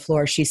knocked me on the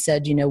floor. She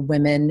said,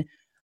 women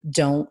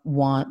don't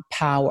want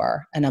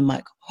power. And I'm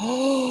like,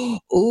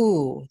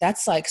 ooh,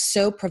 that's like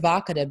so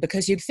provocative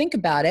because you'd think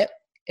about it.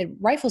 It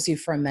rifles you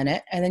for a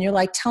minute and then you're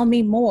like, tell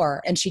me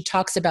more. And she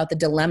talks about the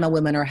dilemma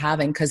women are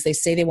having because they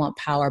say they want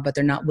power, but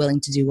they're not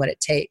willing to do what it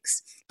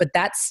takes. But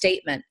that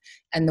statement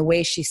and the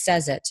way she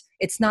says it,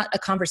 it's not a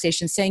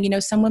conversation saying,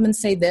 some women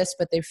say this,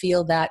 but they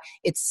feel that.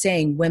 It's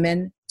saying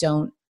women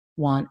don't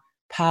want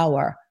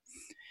power.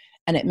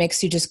 And it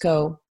makes you just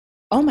go,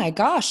 oh my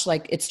gosh,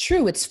 like it's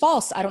true, it's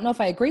false. I don't know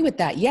if I agree with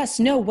that. Yes,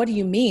 no, what do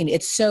you mean?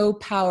 It's so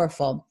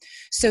powerful.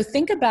 So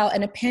think about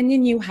an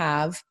opinion you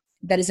have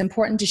that is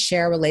important to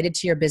share related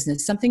to your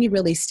business, something you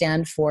really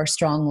stand for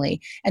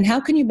strongly. And how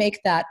can you make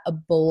that a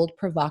bold,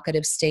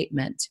 provocative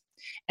statement?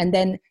 And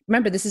then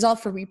remember, this is all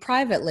for me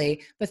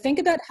privately, but think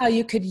about how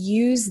you could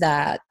use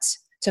that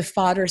to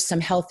fodder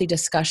some healthy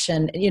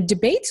discussion.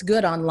 Debate's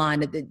good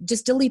online.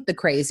 Just delete the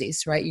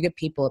crazies, right? You get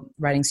people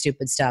writing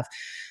stupid stuff.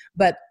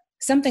 But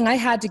something I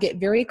had to get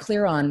very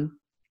clear on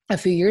a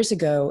few years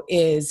ago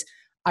is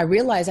I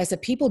realized, I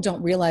said, people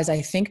don't realize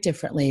I think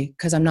differently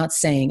because I'm not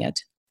saying it.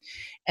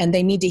 And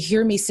they need to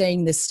hear me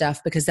saying this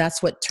stuff because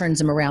that's what turns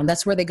them around.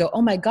 That's where they go,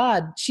 oh my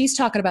God, she's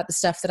talking about the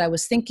stuff that I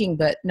was thinking,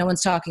 but no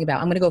one's talking about.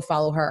 I'm going to go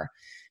follow her.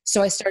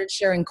 So I started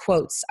sharing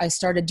quotes. I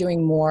started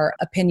doing more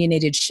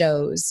opinionated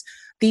shows.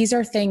 These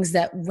are things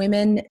that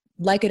women,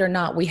 like it or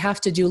not, we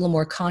have to do a little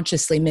more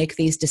consciously, make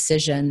these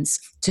decisions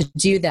to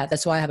do that.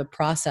 That's why I have a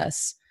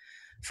process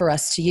for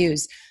us to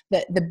use.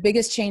 The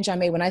biggest change I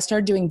made when I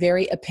started doing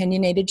very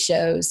opinionated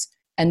shows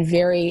and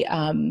very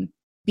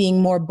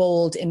being more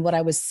bold in what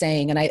I was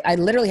saying. And I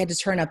literally had to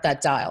turn up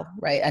that dial,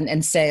 right?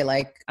 And say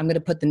like, I'm going to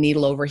put the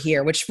needle over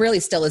here, which really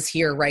still is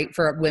here, right?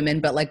 For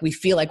women, but like we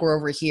feel like we're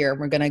over here.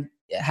 We're going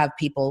to have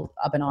people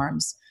up in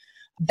arms.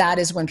 That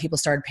is when people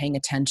started paying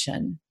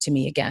attention to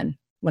me again.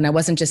 When I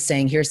wasn't just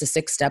saying, here's the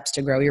 6 steps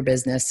to grow your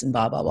business and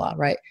blah, blah, blah,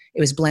 right? It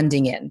was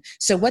blending in.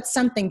 So what's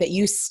something that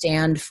you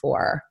stand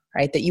for,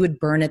 right? That you would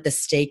burn at the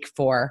stake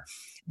for,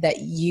 that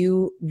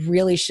you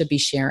really should be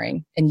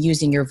sharing and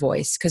using your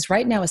voice? Because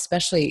right now,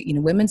 especially,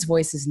 women's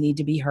voices need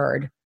to be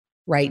heard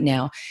right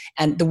now.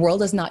 And the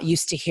world is not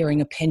used to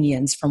hearing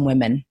opinions from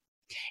women.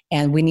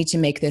 And we need to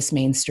make this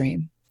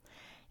mainstream.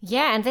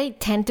 Yeah, and they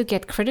tend to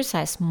get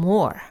criticized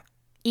more,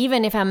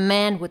 even if a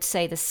man would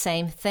say the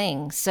same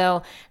thing.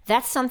 So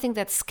that's something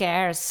that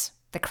scares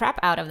the crap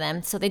out of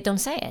them, so they don't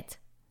say it.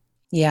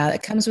 Yeah,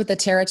 it comes with the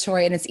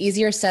territory, and it's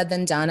easier said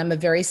than done. I'm a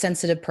very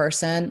sensitive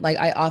person. Like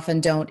I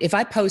often don't, if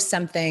I post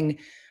something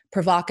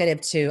provocative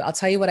too, I'll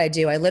tell you what I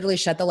do. I literally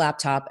shut the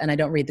laptop and I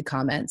don't read the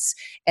comments,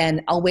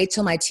 and I'll wait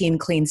till my team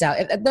cleans out.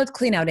 They'll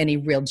clean out any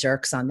real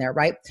jerks on there,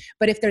 right?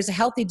 But if there's a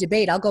healthy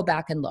debate, I'll go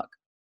back and look.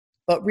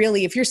 But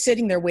really, if you're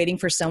sitting there waiting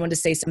for someone to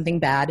say something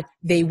bad,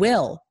 they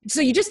will.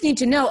 So you just need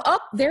to know, oh,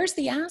 there's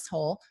the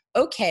asshole.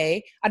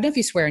 Okay. I don't know if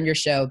you swear on your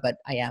show, but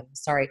I am.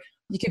 Sorry.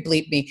 You could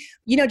bleep me.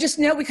 Just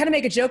know we kind of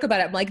make a joke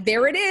about it. I'm like,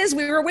 there it is.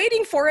 We were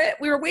waiting for it.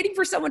 We were waiting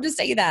for someone to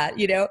say that,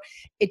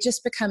 It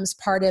just becomes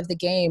part of the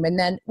game. And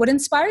then what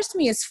inspires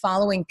me is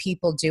following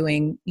people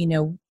doing,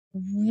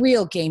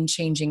 real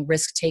game-changing,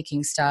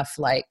 risk-taking stuff,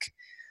 like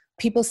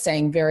people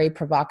saying very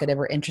provocative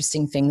or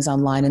interesting things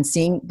online and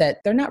seeing that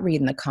they're not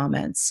reading the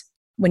comments.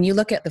 When you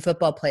look at the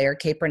football player,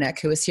 Kaepernick,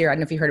 who was here, I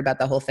don't know if you heard about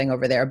the whole thing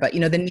over there, but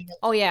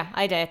Oh yeah,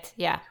 I did.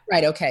 Yeah.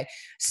 Right. Okay.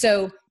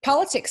 So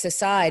politics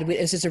aside,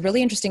 this is a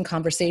really interesting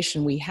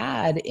conversation we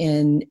had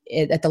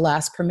at the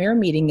last premier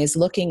meeting, is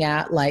looking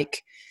at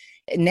like,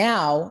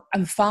 now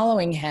I'm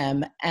following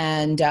him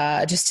and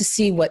just to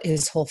see what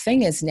his whole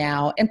thing is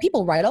now. And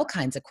people write all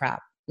kinds of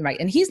crap, right?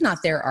 And he's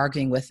not there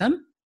arguing with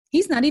them.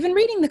 He's not even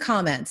reading the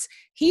comments.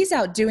 He's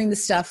out doing the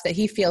stuff that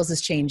he feels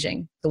is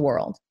changing the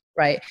world.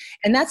 Right.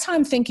 And that's how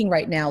I'm thinking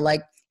right now.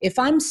 Like if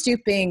I'm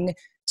stooping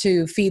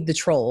to feed the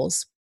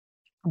trolls,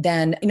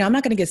 then, I'm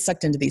not going to get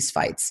sucked into these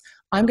fights.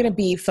 I'm going to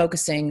be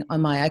focusing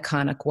on my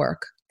iconic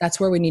work. That's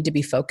where we need to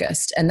be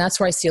focused. And that's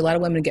where I see a lot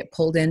of women get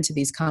pulled into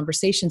these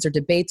conversations or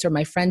debates, or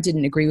my friend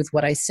didn't agree with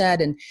what I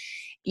said. And,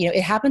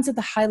 it happens at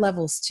the high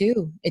levels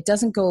too. It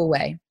doesn't go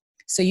away.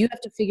 So you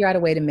have to figure out a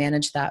way to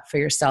manage that for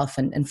yourself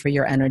and for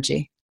your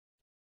energy.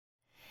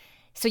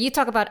 So you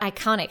talk about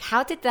iconic.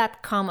 How did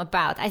that come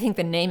about? I think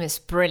the name is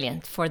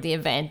brilliant for the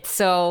event.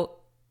 So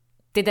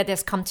did that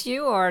just come to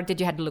you, or did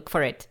you have to look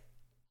for it?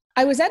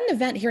 I was at an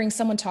event hearing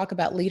someone talk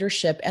about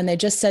leadership, and they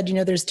just said,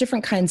 there's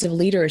different kinds of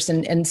leaders,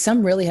 and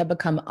some really have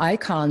become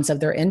icons of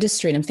their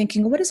industry. And I'm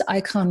thinking, what does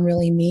icon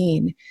really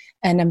mean?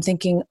 And I'm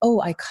thinking,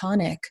 oh,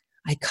 iconic.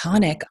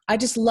 I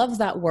just love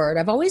that word.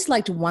 I've always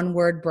liked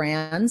one-word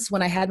brands.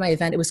 When I had my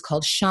event, it was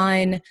called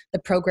Shine. The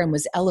program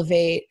was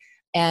Elevate.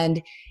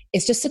 And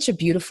it's just such a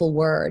beautiful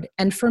word.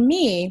 And for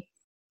me,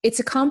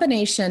 it's a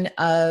combination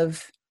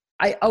of,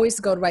 I always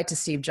go right to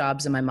Steve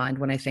Jobs in my mind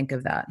when I think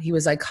of that. He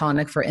was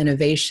iconic for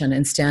innovation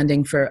and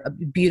standing for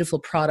beautiful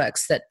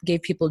products that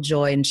gave people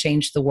joy and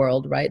changed the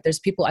world, right? There's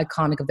people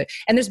iconic of it.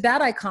 And there's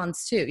bad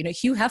icons too.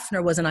 Hugh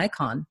Hefner was an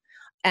icon.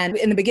 And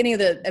in the beginning of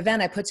the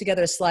event, I put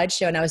together a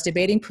slideshow, and I was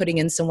debating putting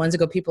in some ones that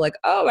go, people like,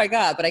 oh my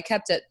God, but I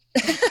kept it.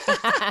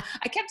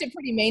 I kept it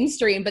pretty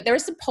mainstream, but there were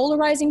some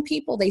polarizing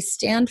people. They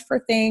stand for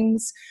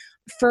things.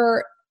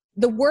 For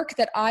the work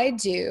that I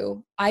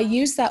do, I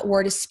use that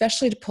word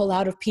especially to pull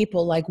out of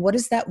people like, what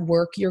is that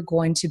work you're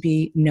going to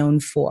be known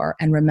for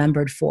and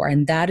remembered for?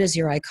 And that is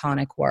your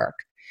iconic work.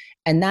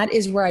 And that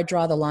is where I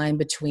draw the line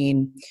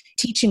between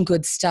teaching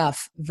good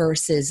stuff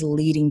versus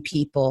leading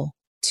people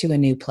to a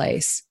new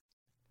place.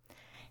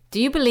 Do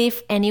you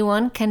believe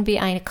anyone can be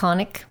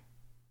iconic?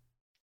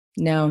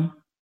 No,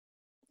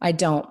 I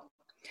don't.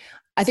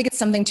 I think it's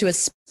something to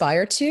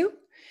aspire to,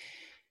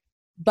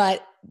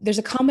 but there's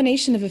a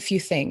combination of a few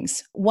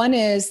things. One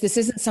is, this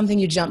isn't something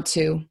you jump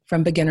to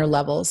from beginner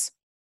levels.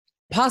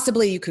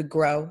 Possibly you could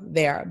grow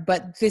there,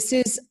 but this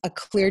is a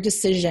clear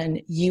decision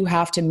you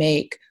have to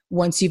make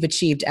once you've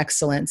achieved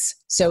excellence.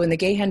 So in the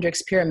Gay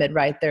Hendricks pyramid,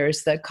 right,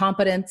 there's the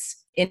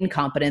competence,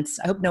 incompetence.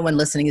 I hope no one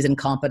listening is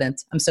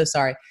incompetent. I'm so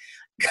sorry.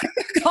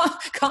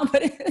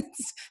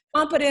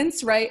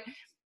 Competence, right?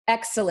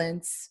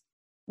 Excellence,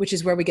 which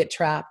is where we get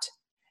trapped.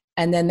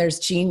 And then there's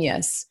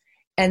genius.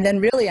 And then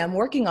really I'm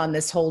working on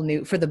this whole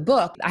new, for the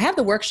book, I have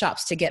the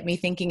workshops to get me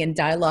thinking and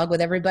dialogue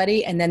with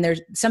everybody. And then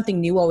there's something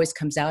new always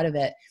comes out of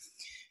it.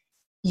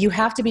 You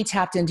have to be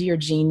tapped into your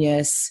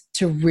genius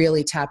to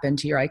really tap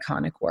into your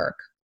iconic work.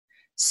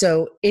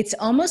 So it's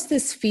almost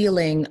this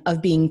feeling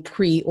of being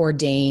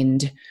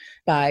preordained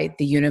by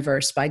the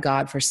universe, by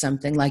God for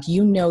something. Like,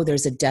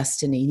 there's a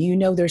destiny,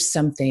 there's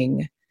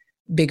something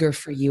bigger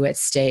for you at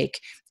stake.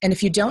 And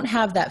if you don't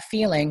have that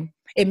feeling,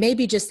 it may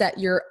be just that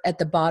you're at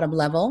the bottom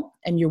level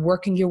and you're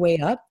working your way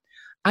up.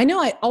 I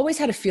know I always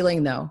had a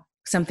feeling, though,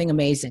 something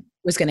amazing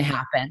was going to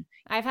happen.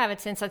 I've had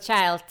it since a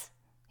child.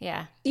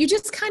 Yeah. You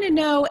just kind of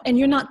know, and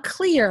you're not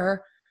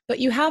clear, but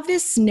you have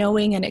this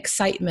knowing and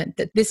excitement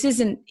that this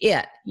isn't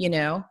it,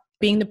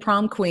 Being the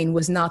prom queen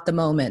was not the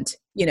moment,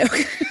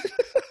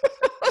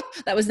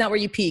 That was not where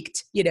you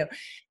peaked,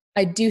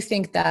 I do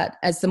think that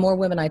as the more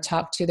women I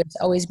talk to, there's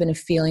always been a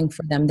feeling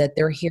for them that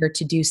they're here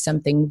to do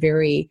something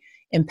very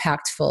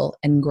impactful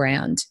and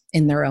grand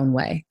in their own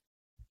way.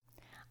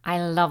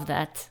 I love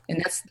that. And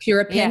that's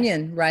pure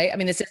opinion, right? I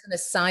mean, this isn't a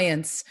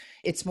science.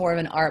 It's more of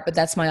an art, but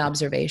that's my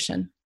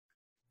observation.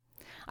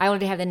 I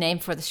already have the name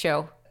for the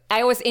show.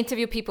 I always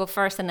interview people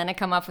first and then I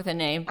come up with a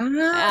name.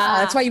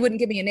 That's why you wouldn't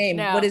give me a name.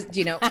 No. What is, do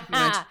you know?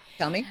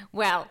 Tell me.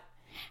 Well,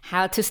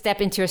 how to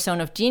step into your zone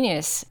of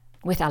genius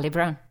with Ali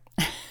Brown.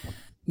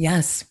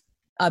 Yes.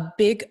 A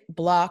big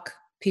block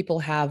people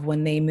have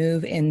when they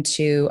move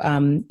into,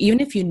 even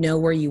if you know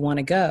where you want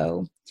to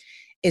go,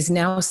 is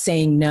now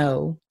saying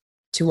no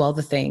to all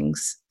the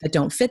things that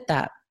don't fit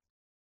that.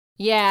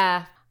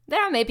 Yeah.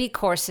 There are maybe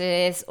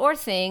courses or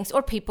things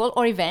or people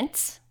or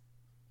events.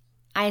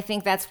 I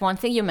think that's one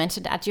thing you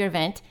mentioned at your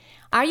event.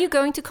 Are you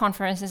going to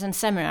conferences and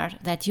seminars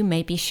that you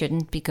maybe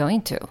shouldn't be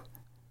going to?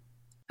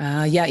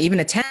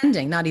 Even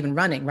attending, not even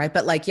running, right?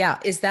 But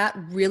is that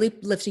really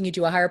lifting you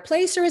to a higher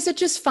place, or is it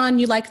just fun?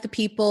 You like the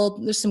people,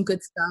 there's some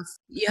good stuff.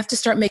 You have to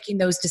start making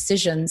those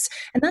decisions.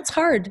 And that's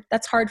hard.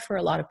 That's hard for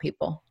a lot of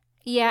people.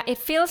 Yeah, it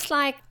feels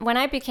like when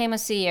I became a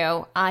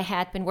CEO, I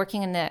had been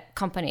working in the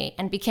company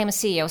and became a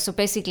CEO. So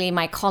basically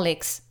my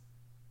colleagues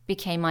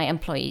became my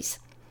employees.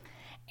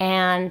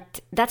 And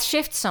that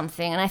shifts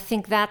something. And I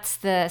think that's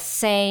the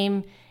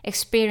same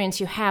experience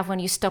you have when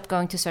you stop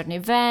going to certain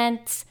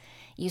events,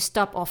 you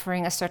stop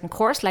offering a certain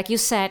course. Like you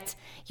said,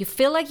 you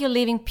feel like you're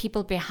leaving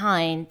people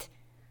behind,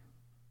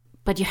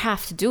 but you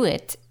have to do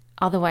it.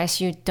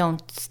 Otherwise, you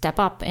don't step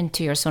up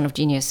into your zone of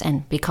genius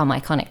and become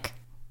iconic.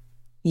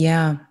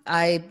 Yeah,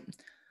 I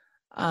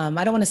don't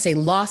want to say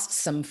lost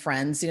some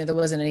friends. There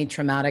wasn't any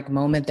traumatic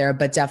moment there,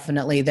 but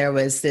definitely there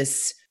was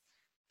this.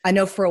 I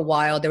know for a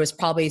while there was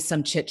probably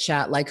some chit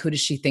chat like, who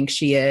does she think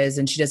she is?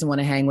 And she doesn't want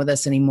to hang with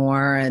us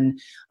anymore. And,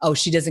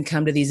 she doesn't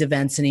come to these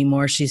events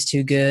anymore. She's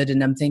too good.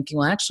 And I'm thinking,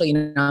 well, actually,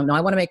 no,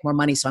 I want to make more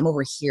money. So I'm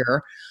over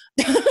here,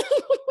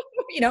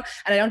 and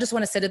I don't just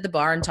want to sit at the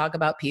bar and talk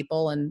about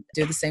people and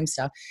do the same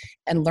stuff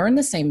and learn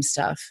the same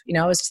stuff.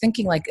 I was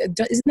thinking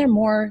isn't there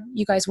more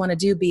you guys want to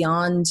do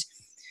beyond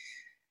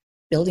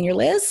building your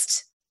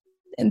list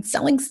and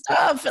selling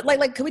stuff?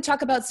 Like, can we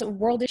talk about some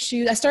world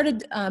issues? I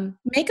started,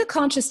 make a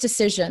conscious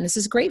decision. This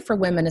is great for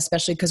women,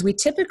 especially because we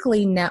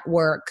typically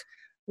network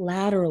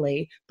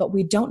laterally, but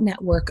we don't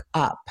network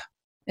up.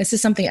 This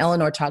is something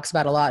Eleanor talks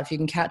about a lot. If you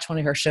can catch one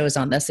of her shows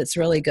on this, it's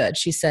really good.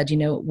 She said,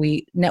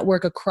 we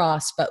network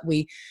across, but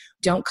we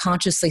don't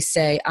consciously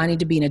say, I need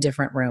to be in a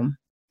different room.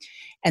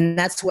 And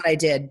that's what I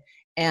did.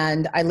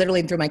 And I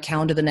literally, through my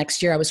calendar the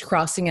next year, I was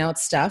crossing out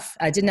stuff.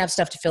 I didn't have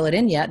stuff to fill it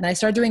in yet. And I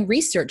started doing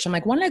research. I'm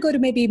like, why don't I go to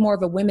maybe more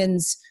of a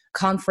women's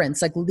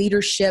conference, like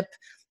leadership?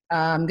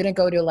 I'm going to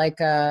go to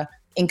a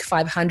Inc.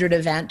 500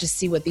 event to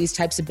see what these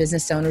types of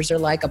business owners are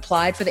like.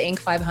 Applied for the Inc.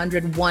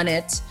 500, won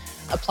it,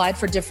 applied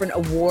for different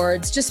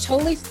awards, just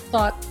totally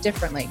thought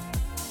differently.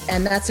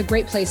 And that's a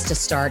great place to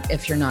start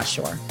if you're not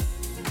sure.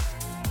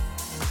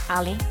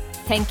 Ali,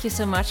 thank you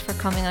so much for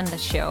coming on the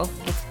show.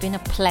 It's been a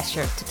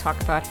pleasure to talk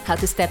about how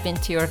to step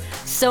into your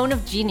zone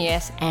of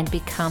genius and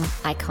become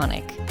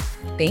iconic.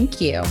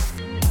 Thank you.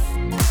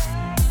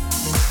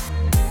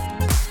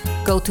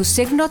 Go to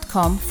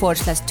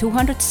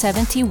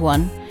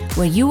sigrun.com/271,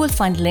 where you will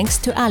find links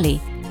to Ali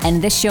and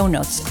the show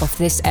notes of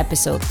this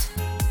episode.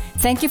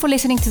 Thank you for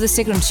listening to The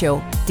Sigrun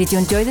Show. Did you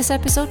enjoy this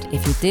episode?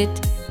 If you did,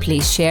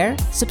 please share,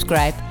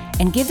 subscribe,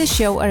 and give the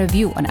show a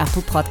review on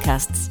Apple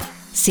Podcasts.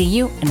 See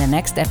you in the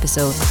next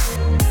episode.